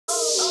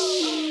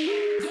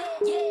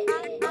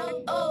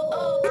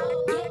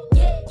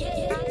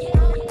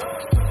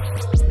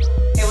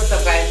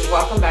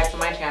welcome back to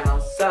my channel.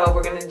 So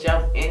we're gonna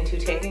jump into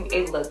taking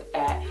a look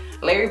at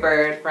Larry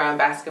Bird from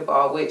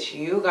basketball, which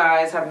you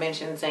guys have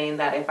mentioned saying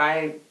that if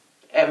I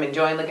am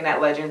enjoying looking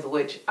at legends,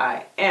 which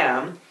I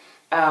am,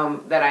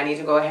 that I need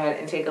to go ahead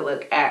and take a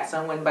look at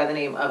someone by the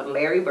name of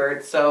Larry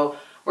Bird. So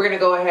we're gonna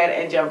go ahead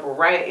and jump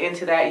right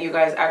into that. You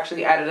guys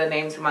actually added a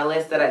name to my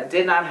list that I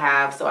did not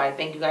have, so I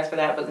thank you guys for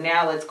that. But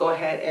now let's go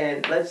ahead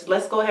and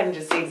let's go ahead and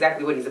just see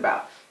exactly what he's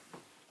about.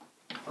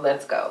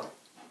 Let's go.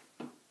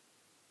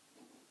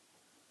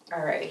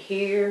 All right,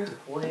 here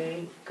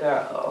we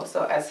go.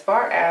 So as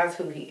far as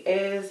who he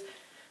is,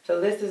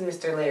 so this is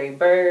Mr. Larry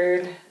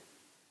Bird.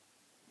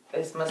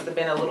 This must have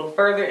been a little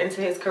further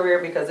into his career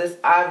because this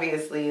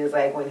obviously is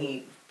like when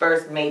he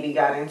first maybe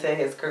got into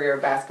his career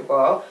of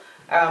basketball.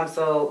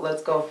 So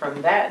let's go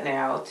from that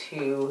now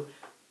to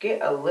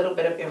get a little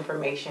bit of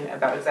information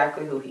about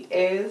exactly who he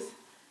is.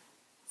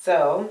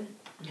 So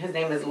his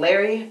name is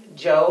Larry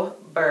Joe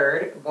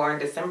Bird, born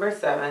December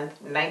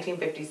 7th,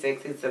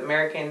 1956. He's an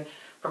American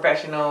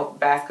Professional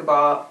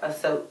Basketball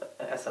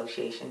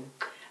Association.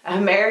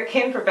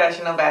 American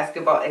Professional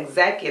Basketball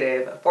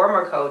Executive,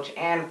 former coach,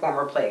 and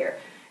former player.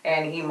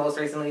 And he most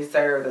recently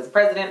served as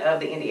president of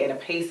the Indiana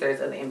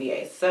Pacers of the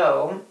NBA.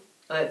 So,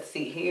 let's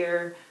see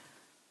here.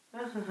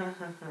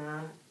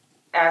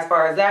 As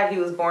far as that, he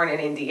was born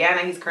in Indiana.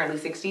 He's currently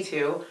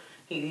 62.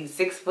 He's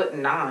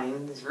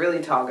 6'9". He's a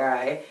really tall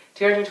guy.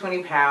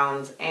 220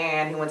 pounds.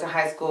 And he went to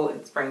high school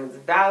in Spring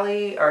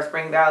Valley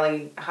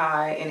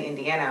High in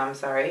Indiana, I'm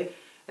sorry.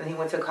 And he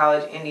went to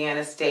college,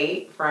 Indiana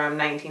State, from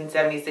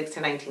 1976 to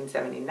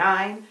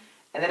 1979.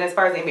 And then as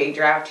far as the NBA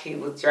draft, he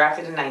was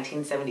drafted in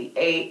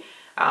 1978,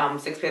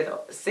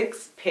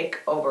 sixth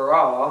pick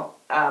overall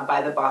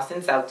by the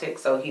Boston Celtics.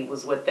 So he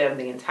was with them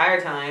the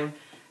entire time.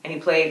 And he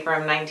played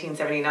from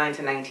 1979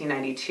 to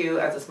 1992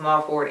 as a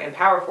small forward and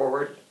power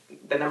forward.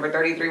 The number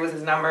 33 was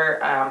his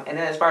number. And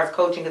then as far as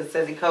coaching, because it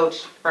says he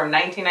coached from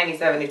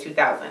 1997 to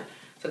 2000.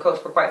 So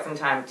coached for quite some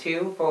time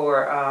too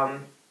for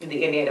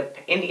the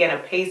Indiana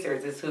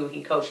Pacers is who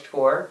he coached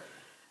for.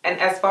 And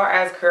as far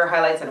as career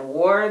highlights and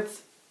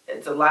awards,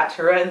 it's a lot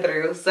to run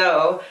through.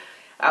 So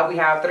we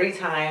have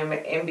 3-time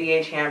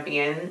NBA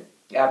champion,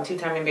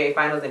 2-time NBA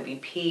Finals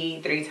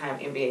MVP, 3-time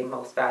NBA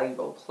Most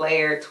Valuable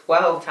Player,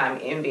 12-time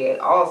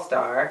NBA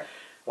All-Star.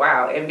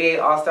 Wow,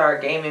 NBA All-Star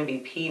Game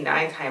MVP,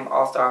 9-time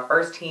All-Star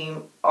First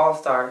Team,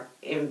 All-Star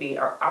All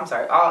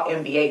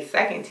NBA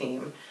Second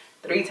Team,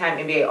 3-time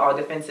NBA All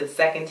Defensive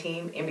Second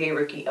Team, NBA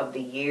Rookie of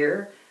the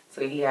Year.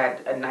 So he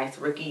had a nice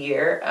rookie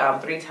year.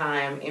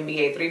 3-time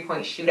NBA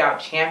three-point shootout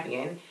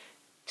champion.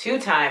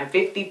 2-time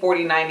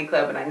 50-40-90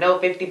 club. And I know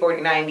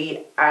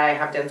 50-40-90, I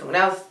have done someone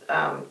else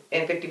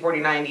in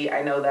 50-40-90.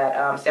 I know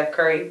that Steph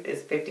Curry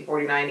is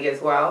 50-40-90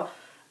 as well.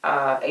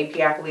 AP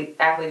Athlete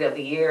of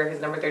the Year.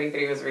 His number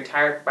 33 was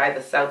retired by the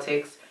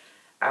Celtics.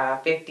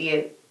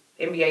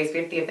 NBA's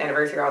 50th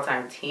anniversary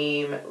all-time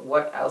team.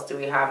 What else do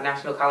we have?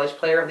 National College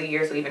Player of the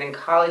Year. So even in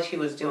college, he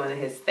was doing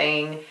his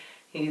thing.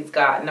 He's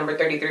got number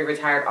 33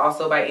 retired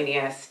also by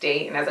Indiana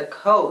State. And as a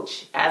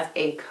coach,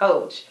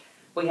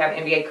 we have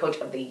NBA Coach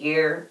of the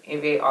Year,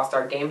 NBA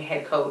All-Star Game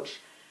Head Coach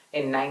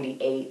in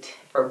 98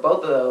 for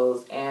both of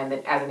those. And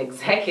then as an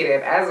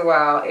executive as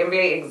well,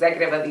 NBA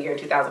Executive of the Year in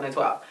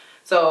 2012.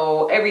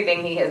 So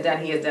everything he has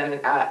done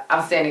an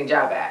outstanding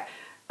job at.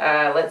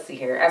 Let's see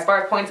here. As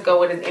far as points go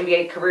with his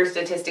NBA career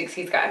statistics,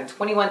 he's gotten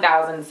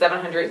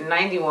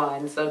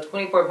 21,791, so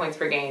 24 points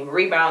per game.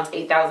 Rebounds,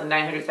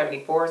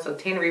 8,974, so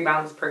 10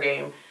 rebounds per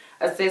game.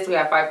 Assists, we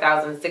have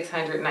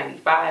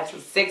 5,695, so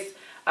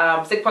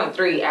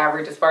 6.3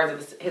 average as far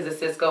as his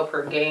assists go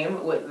per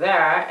game with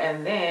that.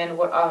 And then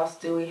what else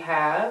do we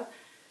have?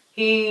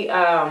 He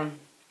is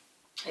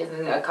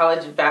in a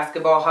College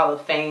Basketball Hall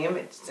of Fame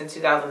since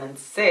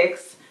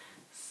 2006.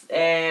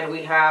 And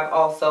we have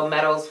also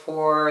medals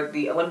for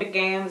the Olympic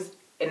Games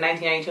in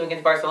 1992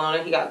 against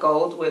Barcelona. He got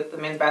gold with the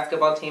men's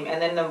basketball team.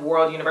 And then the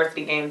World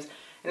University Games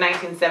in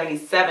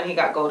 1977, he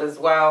got gold as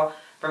well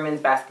for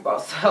men's basketball.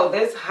 So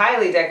this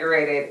highly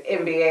decorated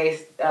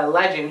NBA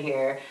legend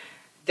here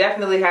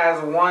definitely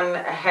has one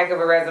heck of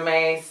a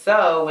resume.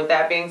 So with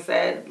that being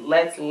said,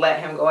 let's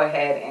let him go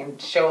ahead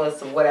and show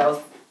us what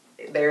else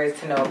there is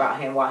to know about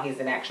him while he's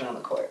in action on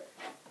the court.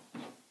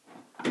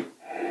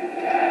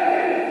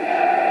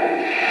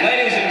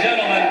 Ladies and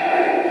gentlemen,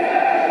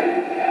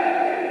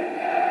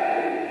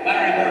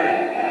 Larry Bird.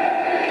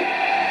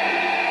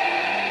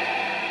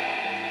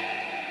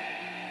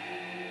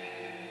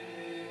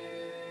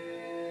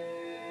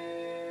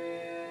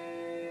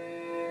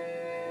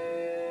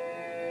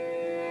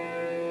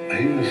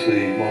 He was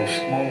the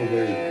most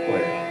motivated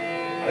player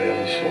I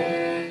ever saw.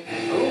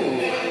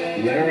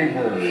 Ooh. Larry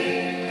Bird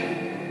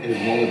is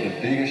one of the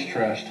biggest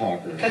trash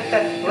talkers. Look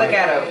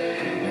at him.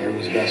 Larry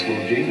was a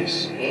basketball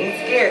genius. He ain't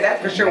scared,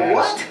 that's for sure.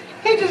 What?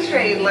 He just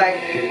straight like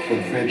Hit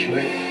from French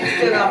lick.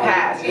 still gonna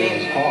pass. It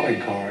was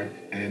calling card,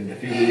 and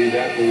if you believe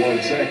that for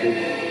 1 second,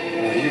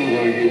 you were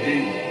going to get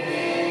beaten.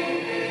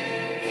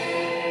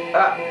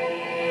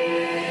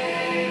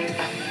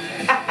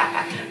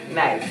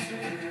 Nice.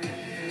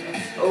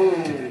 Ooh.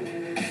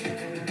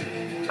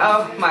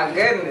 Oh my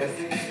goodness.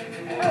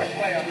 First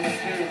play up for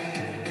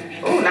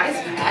 2. Ooh, nice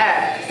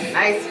pass.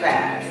 Nice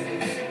pass.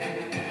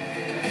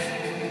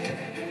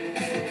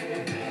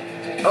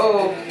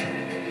 Oh.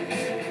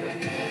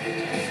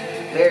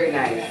 Very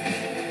nice.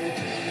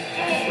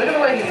 Look at the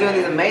way he's doing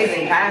these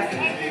amazing passes.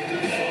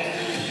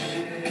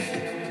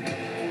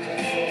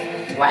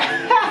 Wow.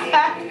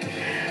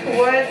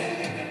 What?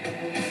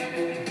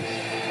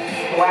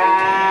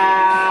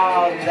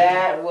 Wow.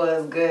 That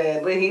was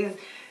good. But him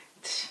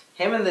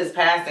and this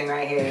passing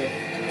right here.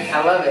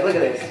 I love it. Look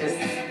at this. Just.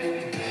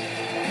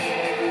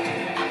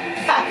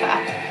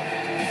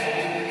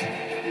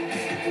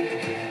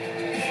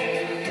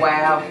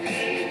 Wow.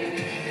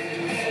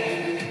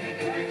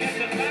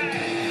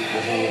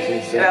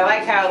 And I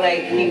like how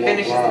like he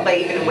finishes the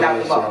play even without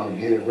the ball. I'm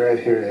gonna get it right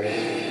here.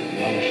 I'm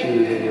gonna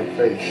shoot it in your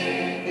face.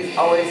 He's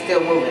always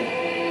still moving.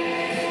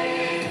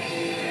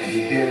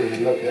 You hear it,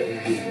 you look at me,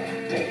 he's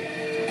like, dang.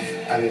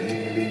 I didn't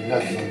even leave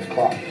nothing on the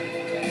clock.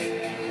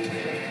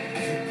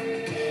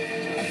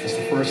 It's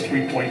the first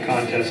three-point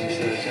contest, he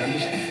says. I'm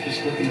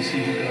just looking to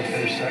see who's going to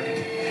finish second.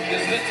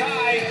 It's the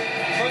tie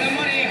for the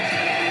money.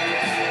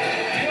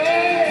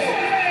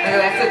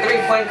 That's a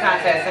 3-point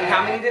contest. And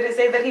how many did it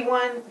say that he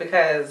won?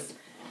 Because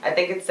I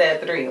think it said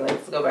 3.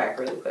 Let's go back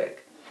really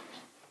quick.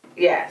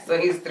 Yeah, so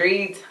he's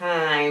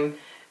 3-time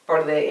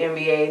for the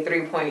NBA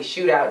 3-point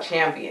shootout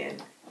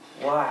champion.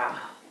 Wow.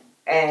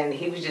 And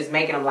he was just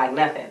making them like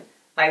nothing.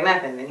 Like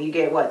nothing. And you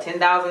get, what,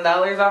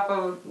 $10,000 off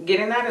of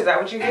getting that? Is that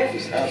what you get?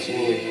 It's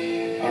absolutely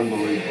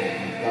unbelievable.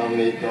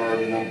 Dominique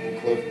guarded him,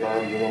 Cliff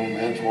guarded him,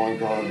 Antoine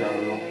guarded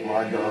him,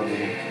 my guarded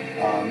him.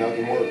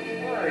 Nothing worked.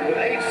 Bird with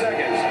 8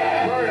 seconds.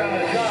 Bird on the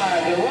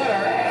drive. The runner.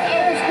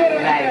 That was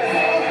good. Nice.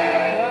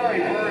 Larry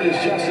Bird is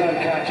just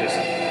unconscious. He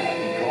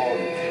called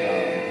it.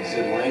 He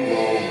said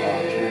rainbow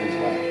dreams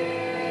like.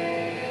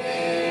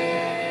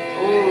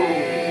 Ooh.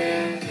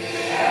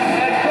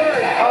 And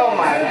Bird. Oh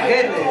my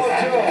goodness.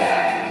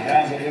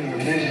 Guys are in the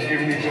benches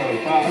giving each other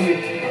foul.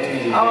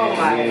 Oh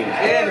my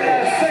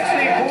goodness.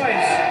 60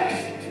 points.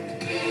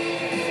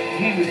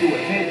 He would do a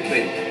head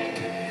fake,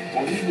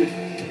 or he would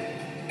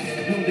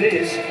do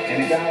this, and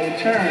the guy would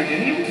turn,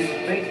 and he would just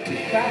fake the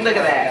shot. Look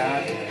at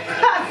that.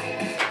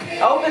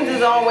 Opens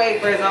his own way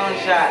for his own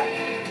shot.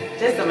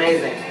 Just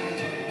amazing.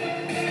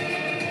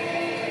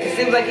 It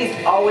seems like he's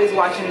always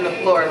watching the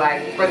floor,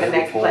 like, for the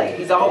next play.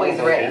 He's always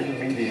ready.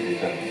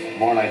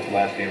 Tomorrow night's the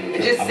last game of the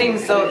It just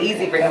seems so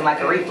easy for him, like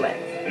a reflex.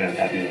 And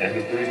at the end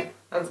of 3,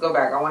 Let's go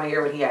back. I want to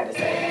hear what he had to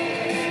say.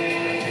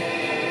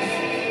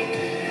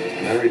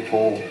 Larry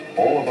told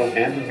all of us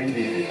and the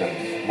media, he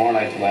said, tomorrow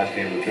night's the last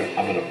game of the trip.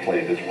 I'm going to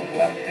play this one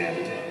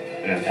left-handed.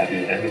 And at the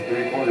end of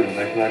 3 quarters, the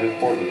next night in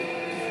Portland, he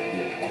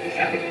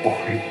had 27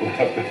 points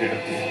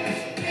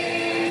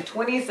left-handed.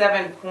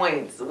 27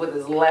 points with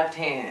his left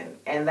hand,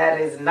 and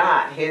that is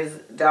not his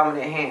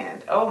dominant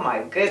hand. Oh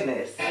my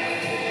goodness.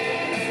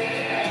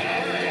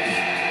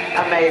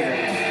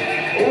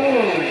 Amazing.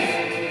 Ooh.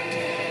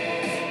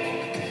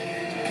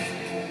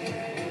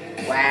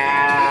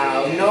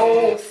 Wow.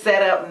 No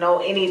setup, no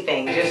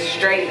anything. Just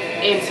straight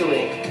into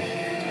it.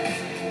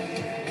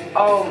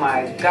 Oh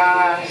my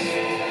gosh.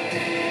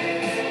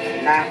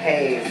 Not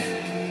Hayes.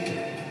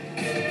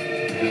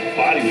 His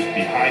body was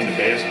behind the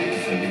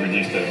basket when he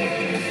released that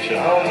left-handed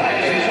shot. Oh my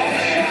goodness.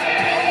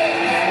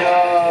 No.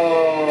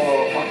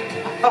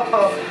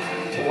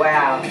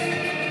 Wow.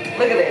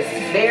 Look at this.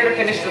 There to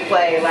finish the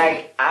play.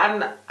 Like,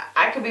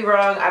 I could be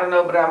wrong. I don't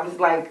know, but I'm just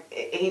like,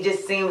 he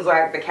just seems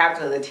like the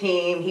captain of the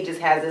team. He just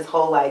has this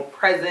whole like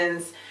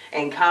presence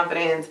and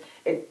confidence.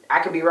 I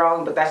could be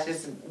wrong, but that's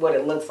just what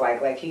it looks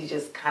like. Like, he's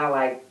just kind of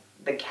like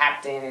the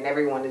captain, and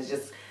everyone is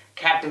just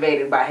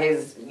captivated by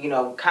his,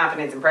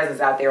 confidence and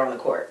presence out there on the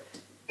court.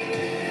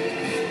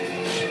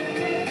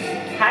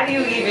 How do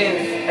you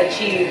even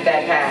achieve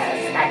that pass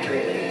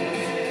accurately?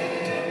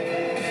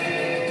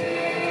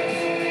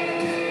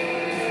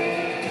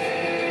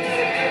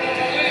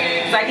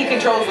 It's like he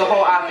controls the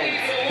whole offense.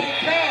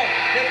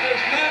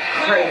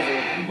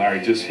 Crazy. Larry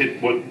just hit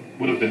what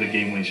would have been the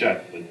game-winning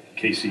shot, but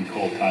KC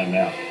called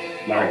timeout.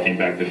 Larry came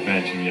back to the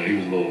bench, and he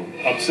was a little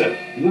upset.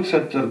 He looks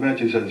at the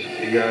bench and says,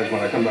 hey guys,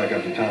 when I come back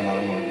after time,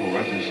 I'm going to go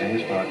right to the same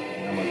spot.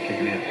 I'm going to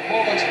kick it in.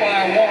 Bullets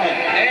by 1.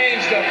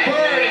 Aims the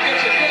Bird. He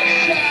gets a good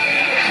shot.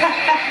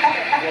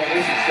 Boy,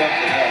 this is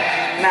something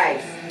else.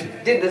 Nice.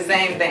 Did the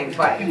same thing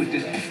twice. He would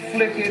just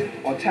flick it,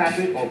 or tap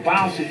it, or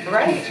bounce it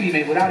Right. to a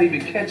teammate without even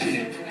catching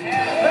it.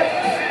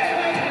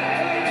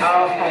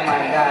 Oh my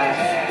gosh.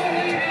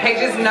 He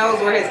just knows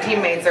where his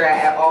teammates are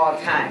at all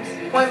times.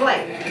 Point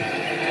blank.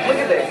 Look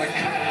at this.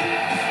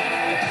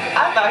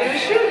 I thought he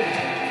was shooting.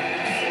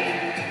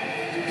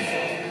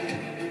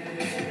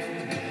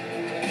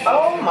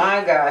 Oh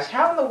my gosh.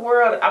 How in the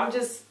world? I'm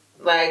just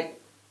like,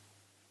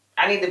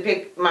 I need to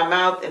pick my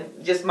mouth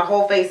and just my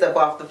whole face up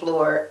off the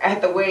floor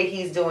at the way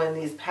he's doing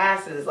these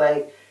passes.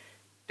 Like,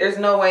 there's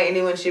no way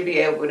anyone should be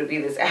able to be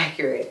this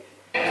accurate.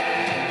 Look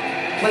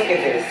at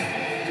this.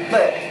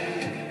 Look.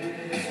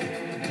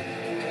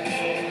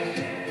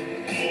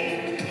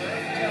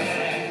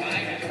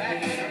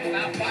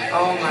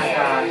 Oh my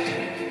gosh.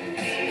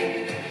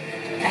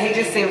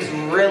 just seems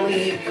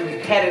really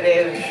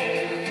competitive.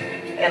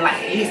 And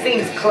like, he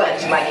seems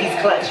clutch. Like, he's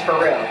clutch for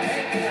real.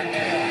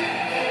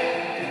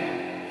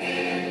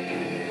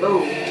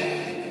 Ooh.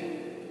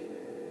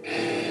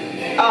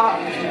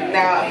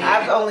 Now,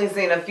 I've only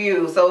seen a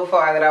few so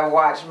far that I've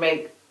watched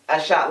make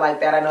a shot like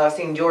that. I know I've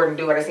seen Jordan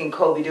do it. I've seen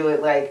Kobe do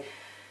it. Like,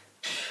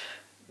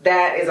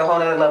 that is a whole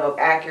nother level of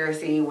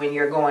accuracy when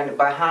you're going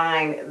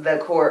behind the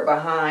court,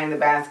 behind the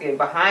basket,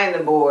 behind the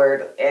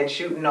board, and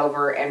shooting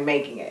over and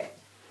making it.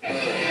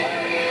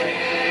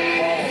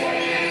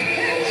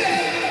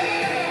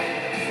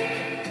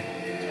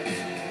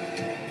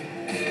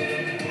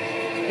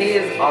 He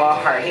is all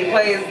heart. He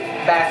plays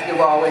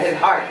basketball with his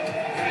heart.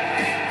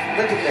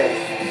 Look at this.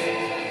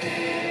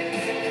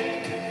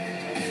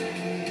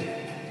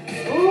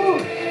 Ooh.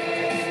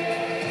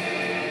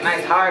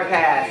 Nice hard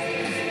pass.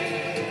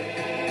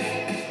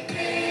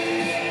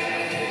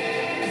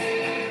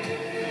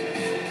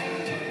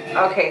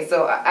 Okay,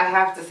 so I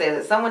have to say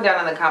that someone down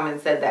in the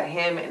comments said that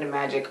him and the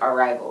Magic are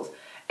rivals.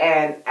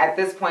 And at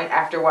this point,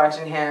 after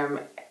watching him,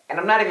 and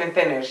I'm not even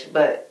finished,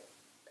 but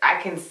I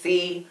can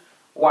see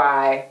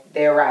why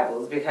they're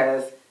rivals,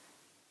 because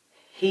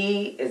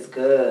he is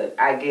good.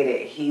 I get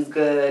it. He's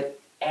good,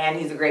 and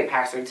he's a great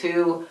passer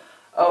too.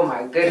 Oh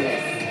my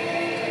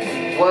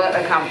goodness. What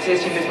a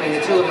competition between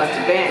the two it must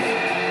have been.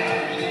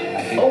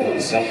 I think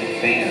the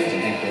Celtic fans, I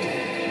think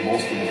that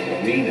most of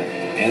the arena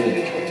and the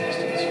Detroit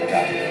Pistons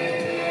forgot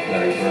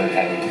Larry Bird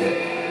hadn't quit.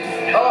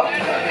 Oh,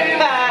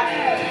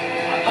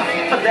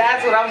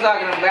 that's what I'm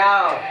talking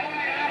about.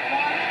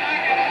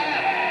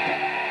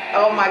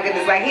 Oh my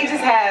goodness, like he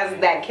just has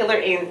that killer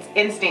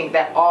instinct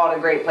that all the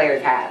great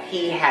players have.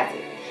 He has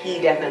it. He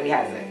definitely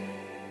has it.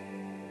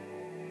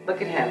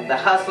 Look at him, the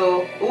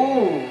hustle.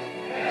 Ooh. Bird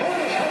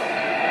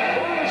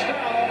is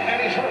down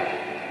and he's hurt.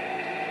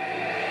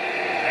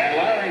 And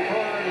Larry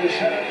Bird is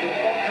headed to the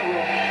locker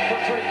room for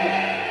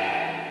treatment.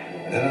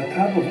 And on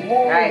top of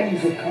all Right.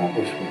 these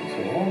accomplishments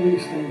and all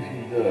these things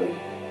he does,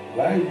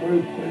 Larry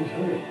Bird plays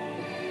hurt.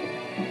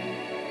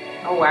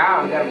 Oh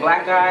wow, we got a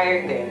black guy,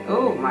 everything.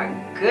 Oh my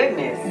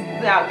goodness.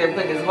 He's out there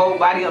putting his whole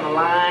body on the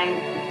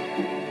line.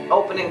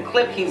 Opening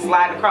clip, keeps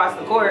sliding across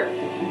the court.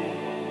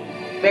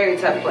 Very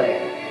tough player.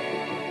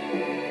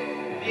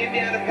 The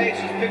Indiana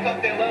Pacers pick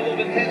up their level of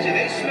attention.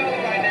 They smell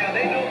it right now.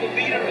 They know the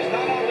leader is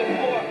not on the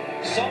floor.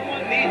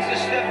 Someone needs to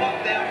step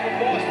up now from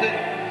Boston.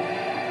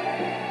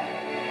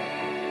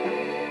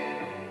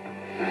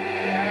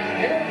 And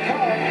here it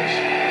comes.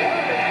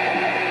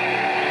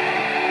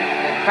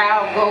 The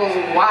crowd goes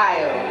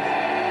wild.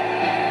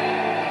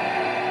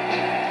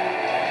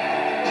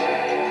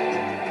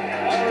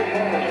 Larry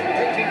Bird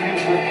making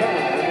his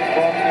return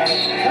from an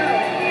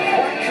apparent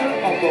fracture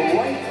of the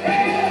right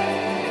cheek.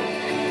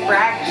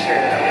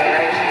 Fracture of the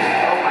right cheek.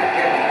 Oh my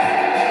goodness.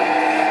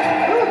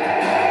 Whew.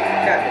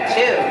 Got the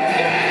chills.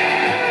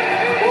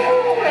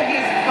 Ooh, and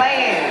he's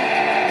playing.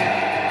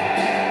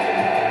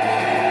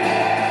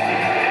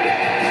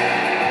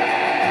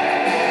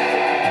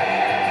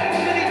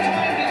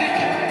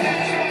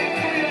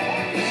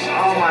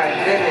 Oh my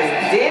goodness.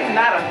 Did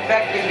not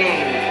affect the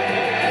game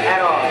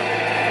at all.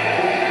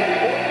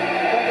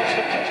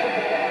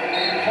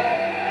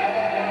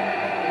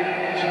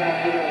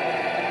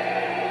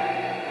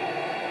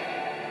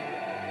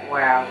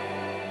 Wow.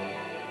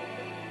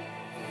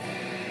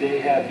 They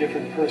have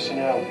different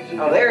personalities. And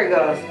Oh, there he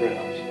goes. different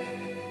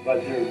backgrounds,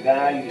 but their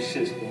value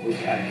system was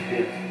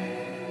identical.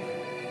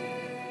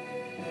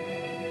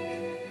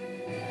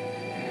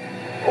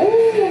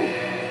 Ooh.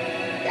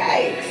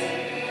 Yikes.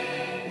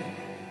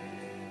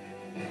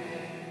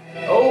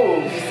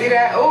 Oh, you see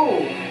that? Oh.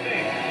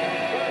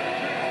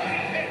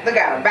 Look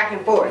at him, back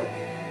and forth.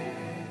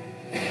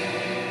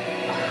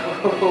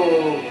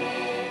 Oh.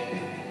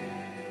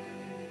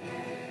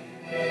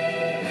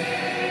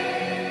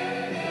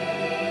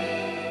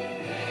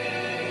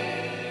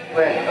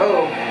 But,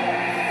 oh.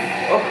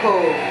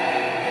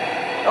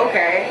 Oh.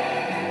 Okay.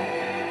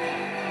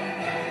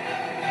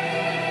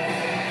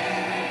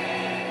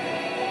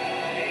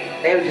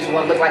 They would just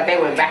look like they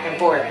went back and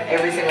forth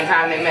every single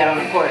time they met on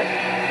the court.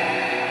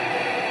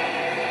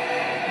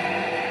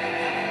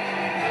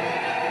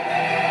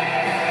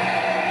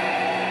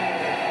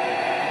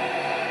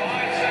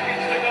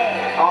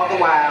 All the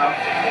while.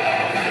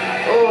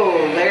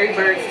 Oh, Larry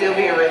Bird still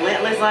being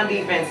relentless on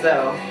defense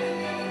though.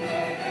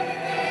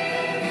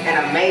 And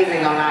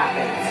amazing on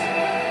offense.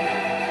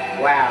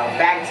 Wow,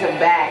 back to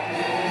back.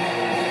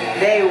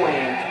 They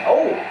win.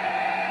 Oh.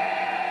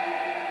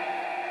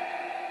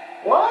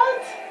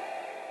 What?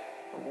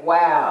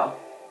 Wow.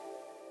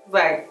 It's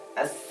like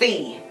a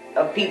sea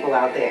of people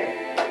out there.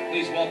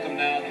 Please welcome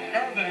now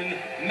Earvin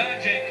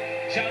Magic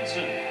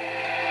Johnson.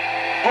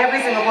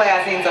 Every single play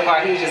I've seen so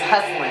far, he's just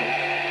hustling.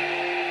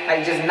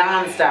 Like just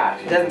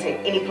nonstop. Doesn't take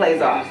any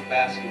plays off. Greatest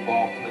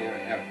basketball player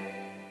ever.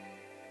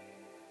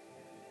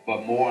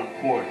 But more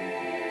important,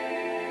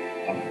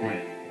 a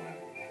friend.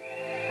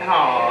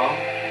 Aww.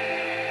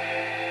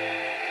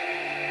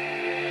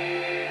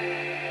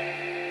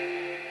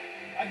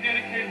 I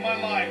dedicated my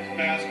life to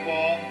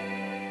basketball,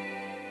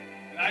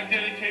 and I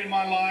dedicated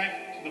my life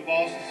to the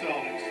Boston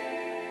Celtics.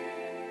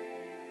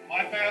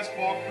 My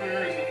basketball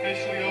career is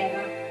officially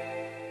over,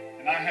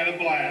 and I had a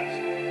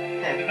blast.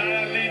 Tonight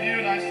I leave you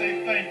and I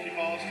say thank you,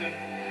 Boston.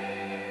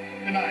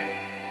 Good night.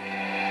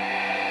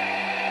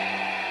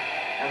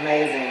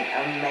 Amazing,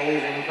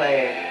 amazing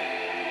player.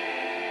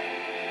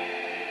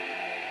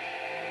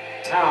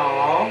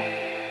 Aww.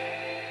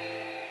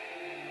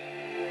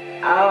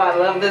 Oh, I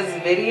love this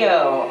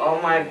video. Oh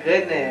my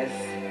goodness.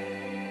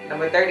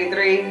 Number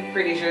 33,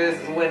 pretty sure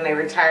this is when they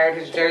retired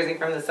his jersey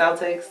from the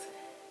Celtics.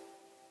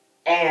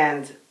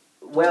 And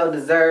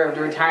well-deserved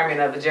retirement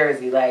of a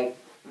jersey. Like,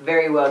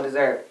 very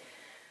well-deserved.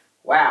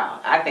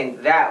 Wow, I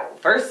think that,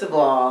 first of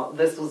all,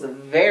 this was a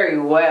very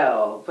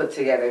well put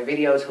together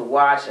video to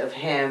watch of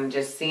him,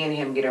 just seeing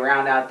him get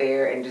around out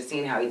there and just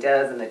seeing how he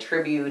does and the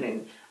tribute,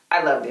 and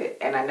I loved it.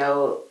 And I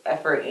know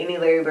for any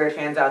Larry Bird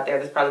fans out there,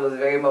 this probably was a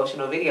very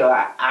emotional video.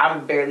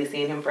 I'm barely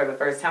seeing him for the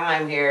first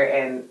time here,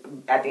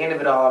 and at the end of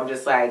it all, I'm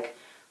just like,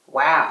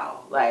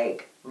 wow,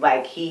 like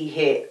he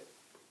hit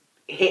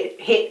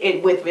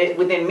it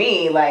within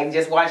me, like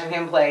just watching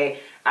him play.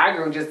 I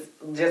grew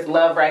just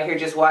love right here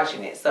just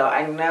watching it. So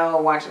I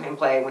know watching him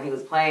play when he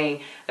was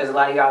playing, there's a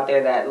lot of you out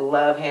there that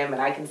love him,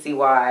 and I can see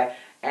why.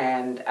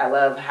 And I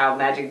love how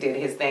Magic did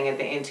his thing at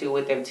the end too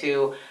with them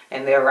too,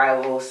 and their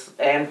rivals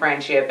and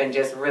friendship, and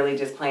just really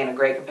just playing a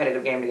great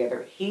competitive game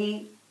together.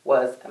 He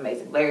was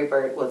amazing. Larry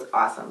Bird was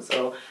awesome.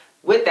 So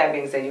with that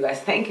being said, you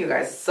guys, thank you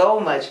guys so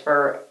much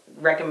for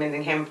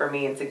recommending him for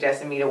me and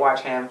suggesting me to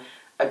watch him.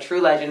 A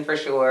true legend for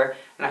sure.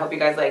 And I hope you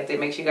guys liked it.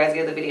 Make sure you guys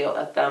give the video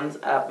a thumbs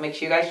up. Make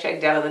sure you guys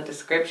check down in the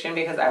description,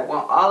 because I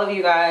want all of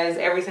you guys,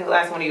 every single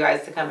last one of you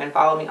guys, to come and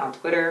follow me on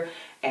Twitter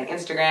and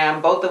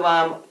Instagram. Both of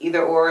them,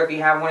 either or. If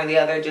you have one or the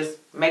other, just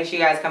make sure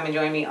you guys come and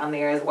join me on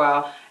there as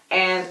well.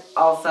 And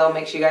also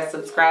make sure you guys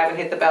subscribe and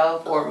hit the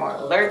bell for more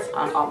alerts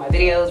on all my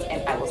videos.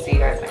 And I will see you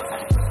guys next time.